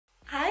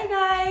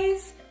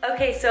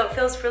Okay, so it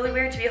feels really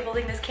weird to be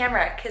holding this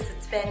camera because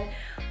it's been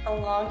a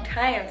long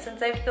time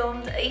since I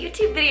filmed a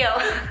YouTube video.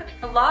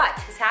 A lot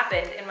has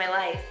happened in my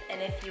life,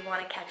 and if you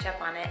want to catch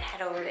up on it,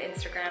 head over to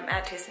Instagram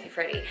at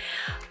TwistMeFruity.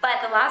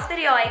 But the last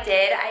video I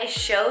did, I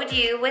showed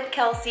you with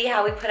Kelsey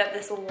how we put up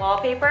this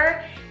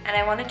wallpaper, and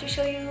I wanted to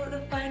show you the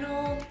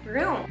final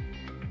room.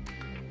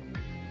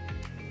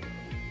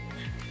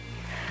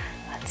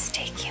 Let's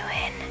take you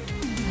in.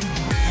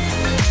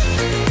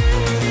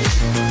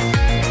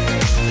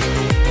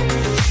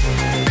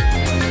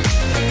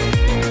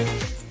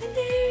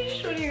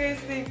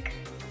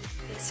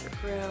 This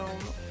room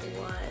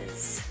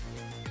was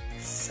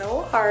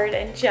so hard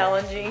and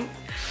challenging,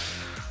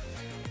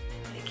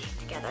 but it came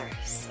together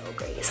so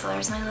great. So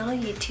there's my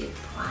little YouTube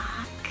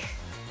plaque.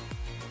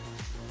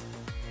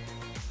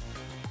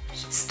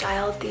 She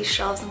styled these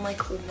shelves in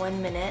like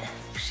 1 minute.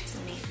 She's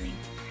amazing.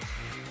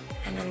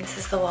 And then this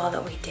is the wall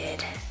that we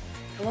did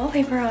the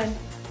wallpaper on.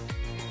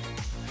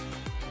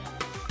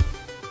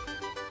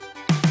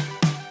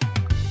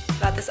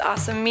 Got this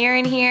awesome mirror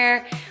in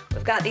here.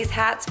 We've got these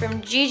hats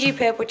from Gigi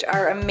Pip, which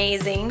are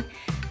amazing.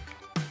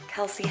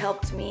 Kelsey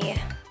helped me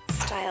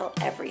style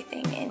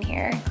everything in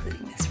here,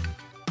 including this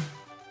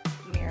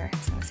mirror. I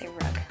was gonna say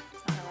rug,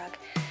 it's not a rug.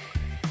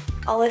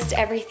 I'll list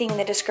everything in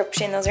the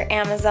description. Those are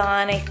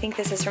Amazon. I think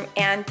this is from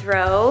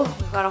Anthro.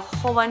 We've got a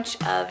whole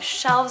bunch of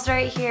shelves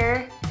right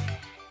here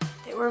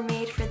that were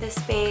made for this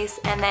space.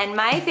 And then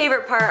my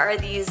favorite part are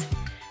these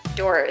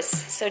doors.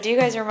 So do you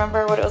guys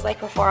remember what it was like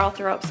before? I'll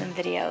throw up some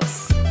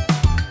videos.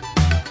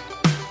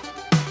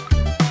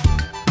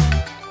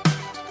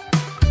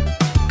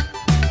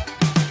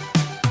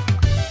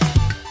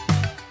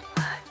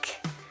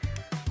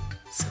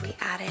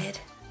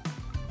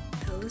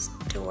 Those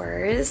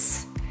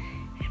doors,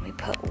 and we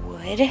put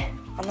wood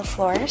on the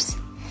floors.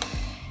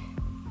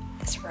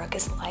 This rug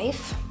is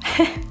life.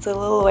 It's a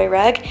little away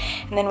rug.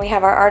 And then we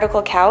have our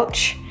article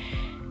couch,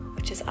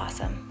 which is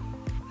awesome.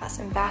 Got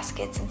some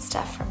baskets and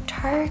stuff from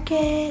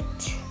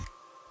Target.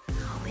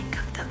 I'll link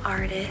up the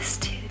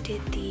artist who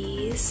did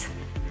these.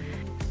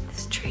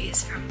 This tree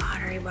is from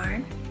Pottery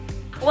Barn.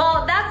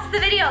 Well, that's the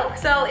video.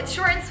 So it's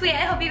short and sweet.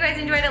 I hope you guys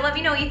enjoyed it. Let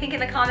me know what you think in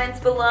the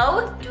comments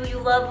below. Do you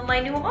love my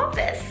new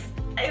office?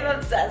 I'm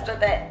obsessed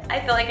with it.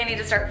 I feel like I need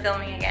to start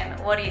filming again.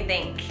 What do you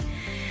think?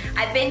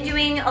 I've been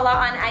doing a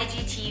lot on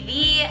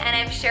IGTV, and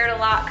I've shared a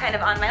lot kind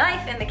of on my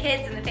life and the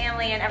kids and the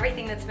family and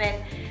everything that's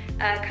been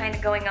kind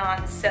of going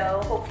on. So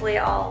hopefully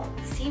I'll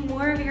see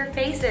more of your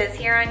faces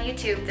here on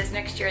YouTube this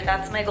next year.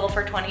 That's my goal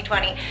for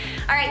 2020. All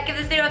right, give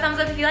this video a thumbs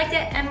up if you liked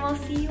it, and we'll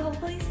see you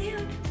hopefully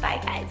soon.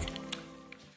 Bye, guys.